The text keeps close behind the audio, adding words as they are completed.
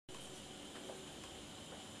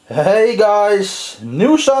Hey guys,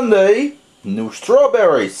 new Sunday, new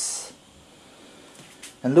strawberries.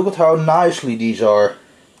 And look at how nicely these are.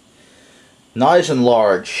 Nice and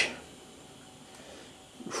large.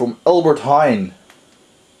 From Albert Heijn.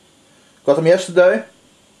 Got them yesterday.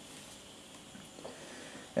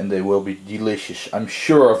 And they will be delicious, I'm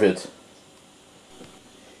sure of it.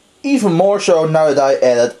 Even more so now that I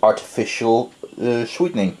added artificial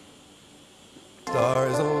sweetening.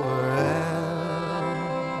 Stars over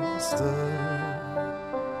Amsterdam.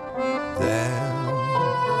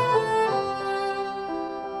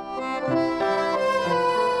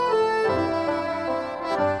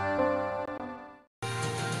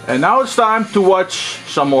 And now it's time to watch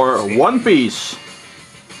some more One Piece.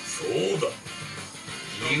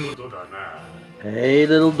 Hey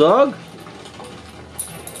little dog.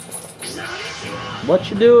 What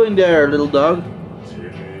you doing there, little dog?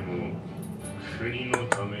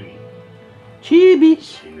 Chibi.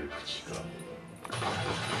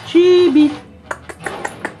 Chibi.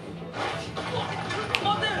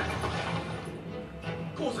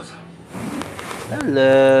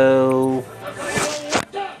 Hello.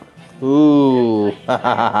 Ooh.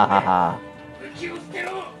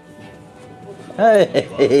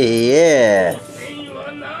 Hey, yeah.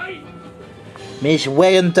 Miss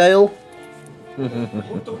Wagon Tail.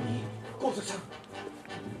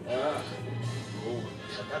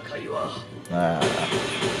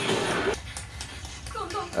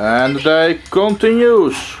 And the day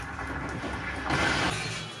continues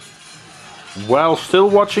while still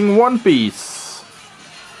watching One Piece.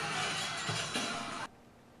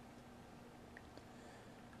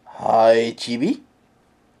 Hi Chibi.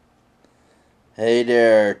 Hey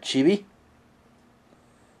there Chibi.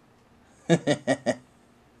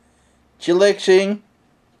 Chillaxing,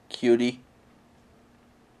 cutie.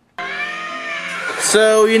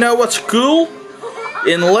 So you know what's cool?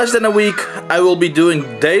 In less than a week I will be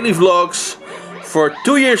doing daily vlogs for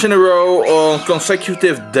 2 years in a row on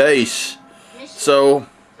consecutive days. So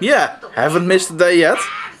yeah, haven't missed a day yet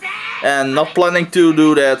and not planning to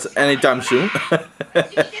do that anytime soon.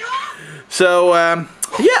 So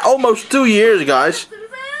yeah, almost 2 years guys.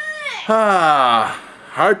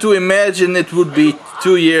 Hard to imagine it would be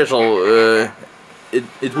 2 years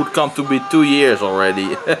it would come to be 2 years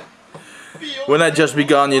already. When I just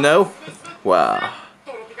begun, you know. Wow.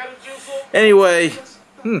 Anyway,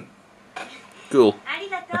 cool.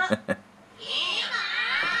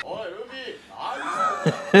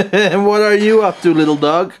 What are you up to, little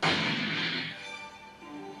dog?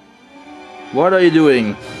 What are you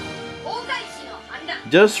doing?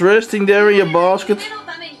 Just resting there in your basket?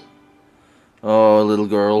 Oh, little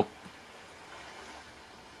girl.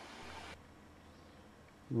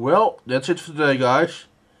 Well, that's it for today, guys.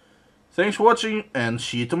 Thanks for watching and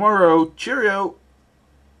see you tomorrow. Cheerio!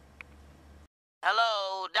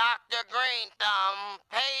 Hello, Dr. Green Thumb.